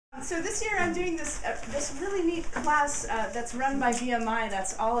So this year I'm doing this really neat class that's run by BMI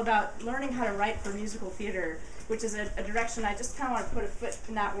that's all about learning how to write for musical theater, which is a direction I just kind of want to put a foot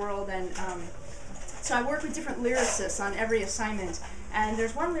in that world. And so I work with different lyricists on every assignment. And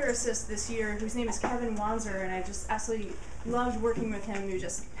there's one lyricist this year whose name is Kevin Wanzor, and I just absolutely loved working with him. We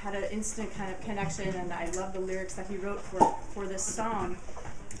just had an instant kind of connection, and I love the lyrics that he wrote for this song.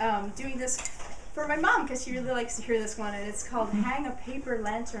 Doing this for my mom, because she really likes to hear this one, and it's called Hang a Paper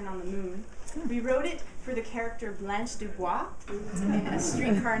Lantern on the Moon. We wrote it for the character Blanche Dubois in A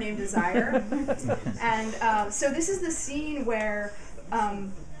Streetcar Named Desire. And so this is the scene where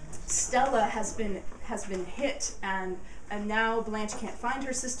Stella has been hit, and now Blanche can't find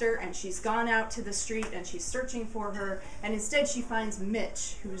her sister, and she's gone out to the street and she's searching for her, and instead she finds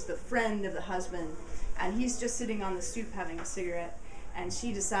Mitch, who's the friend of the husband, and he's just sitting on the stoop having a cigarette, and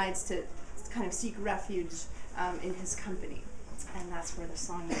she decides to kind of seek refuge in his company, and that's where the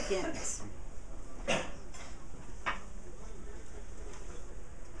song begins.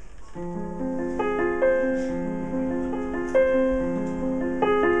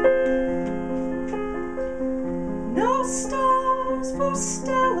 No stars for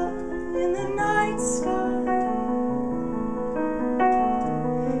Stella in the night sky.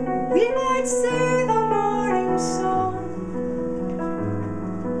 We might say the morning song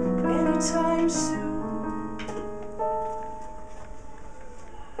anytime soon.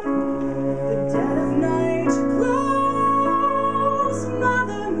 The dead of night glows,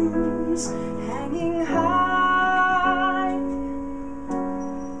 mother moons hanging high,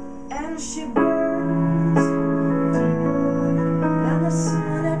 and she burns deeper than the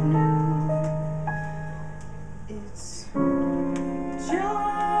sun at noon. It's just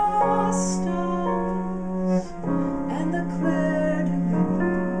stars and the clair de lune.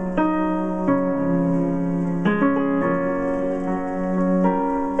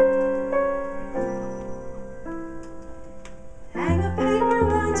 Hang a paper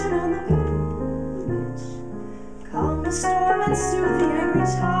lantern on the moon, Mitch. Calm the storm and soothe the angry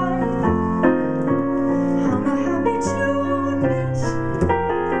tide. Hum a happy tune, Mitch.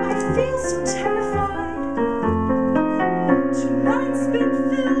 I feel so terrified. Tonight's been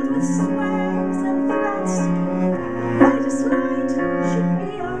filled with swears and threats. Brightest light should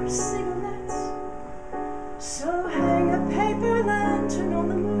be our cigarettes. So hang a paper lantern on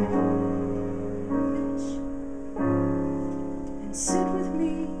the moon, Mitch, and sit with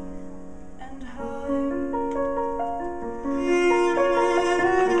me and hide.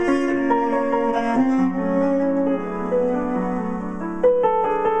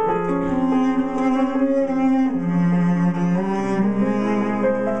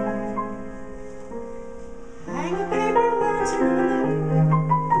 Hang a paper lantern on the moon.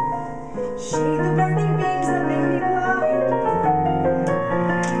 Shade the burning beams that make me blind.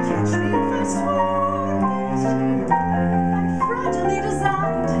 Catch me if I swoon, Mitch. I'm fragilely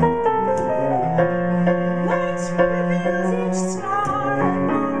designed. Light reveals each scar and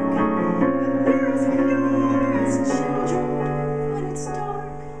mark, but we're as pure as children when it's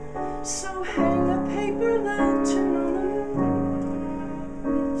dark. So hang a paper lantern on the moon,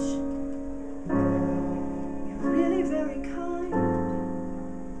 Mitch. You're really very kind.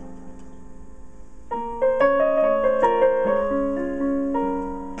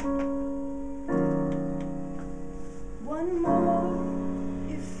 One more,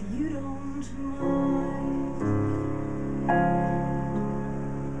 if you don't mind.